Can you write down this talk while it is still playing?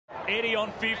Eddie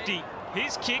on 50.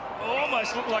 His kick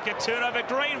almost looked like a turnover.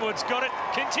 Greenwood's got it,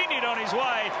 continued on his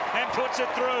way and puts it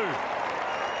through.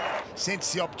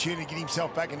 Senses the opportunity to get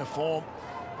himself back into form.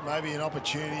 Maybe an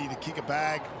opportunity to kick a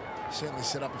bag. Certainly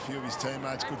set up a few of his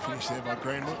teammates. Good finish there by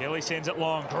Greenwood. Kelly sends it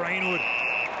long. Greenwood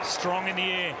strong in the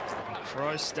air.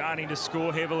 Crows starting to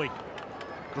score heavily.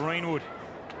 Greenwood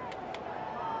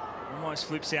almost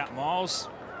flips out. Miles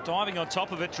diving on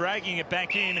top of it, dragging it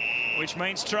back in, which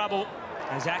means trouble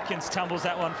as Atkins tumbles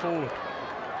that one forward.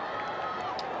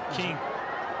 King.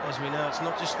 As we know, it's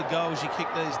not just the goals you kick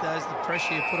these days, the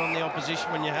pressure you put on the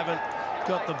opposition when you haven't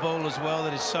got the ball as well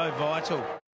that is so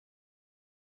vital.